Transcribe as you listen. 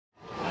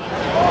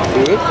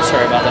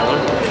Sorry about that one.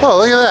 Oh,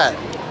 look at that.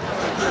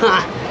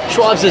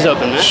 Schwab's is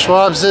open, man.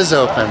 Schwab's is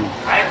open.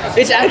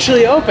 It's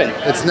actually open.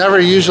 It's never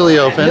usually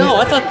open. No,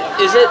 I thought,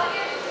 is it?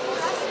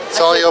 It's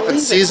only open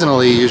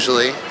seasonally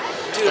usually.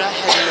 Dude, I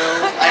had no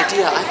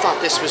idea. I thought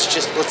this was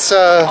just... Let's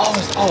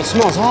Oh, it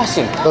smells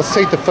awesome. let's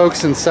take the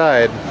folks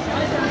inside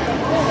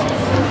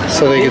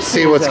so they can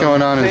see what's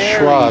going on in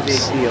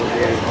Schwab's.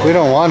 We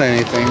don't want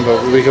anything,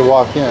 but we could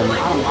walk in.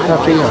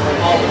 After you. I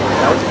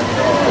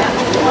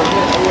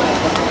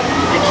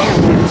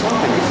can't believe it's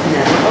open. It's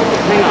never open.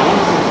 Hang on.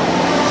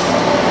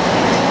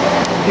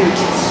 Dude,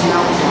 it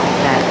smells like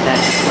that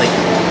like...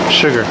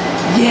 Sugar.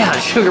 Yeah,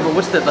 sugar, but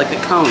what's the, like the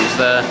cones,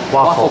 the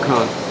waffle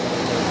cone.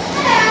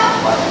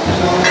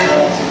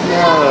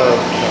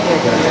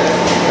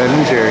 Ben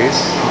and Jerry's.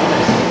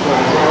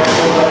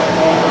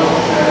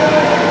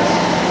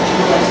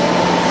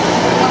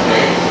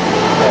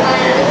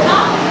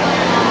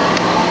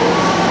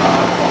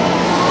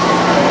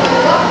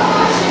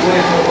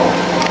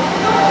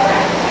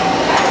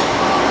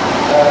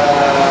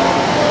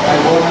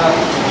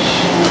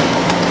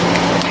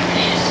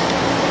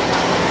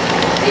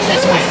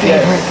 That's my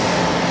favorite.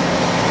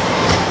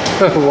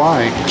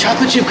 Why?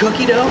 Chocolate chip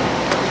cookie dough?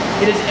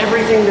 It is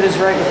everything that is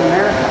right with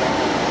America.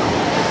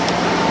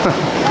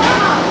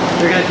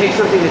 They're going to take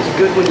something that's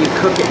good when you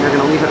cook it and they're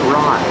going to leave it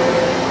raw.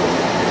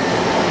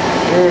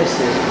 This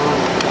is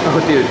awesome. Oh,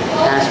 dude.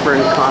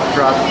 Aspirin, cough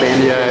drops,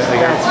 bandages. Yeah, I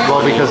guess.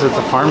 Well, because it's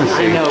a pharmacy.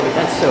 I know, but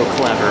that's so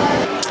clever.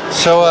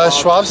 So,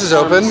 Schwab's is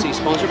open.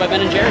 Sponsored by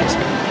Ben and Jerry's.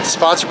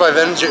 Sponsored by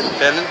Ben and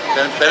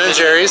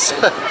Jerry's.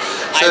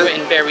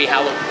 And Barry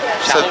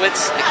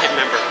Halowitz. I can't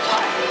remember.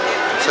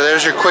 So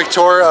there's your quick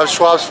tour of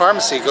Schwab's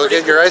Pharmacy. Go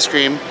get your ice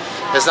cream.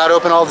 It's not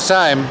open all the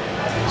time.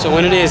 So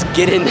when it is,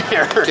 get in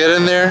there. Get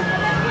in there,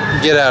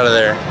 get out of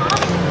there.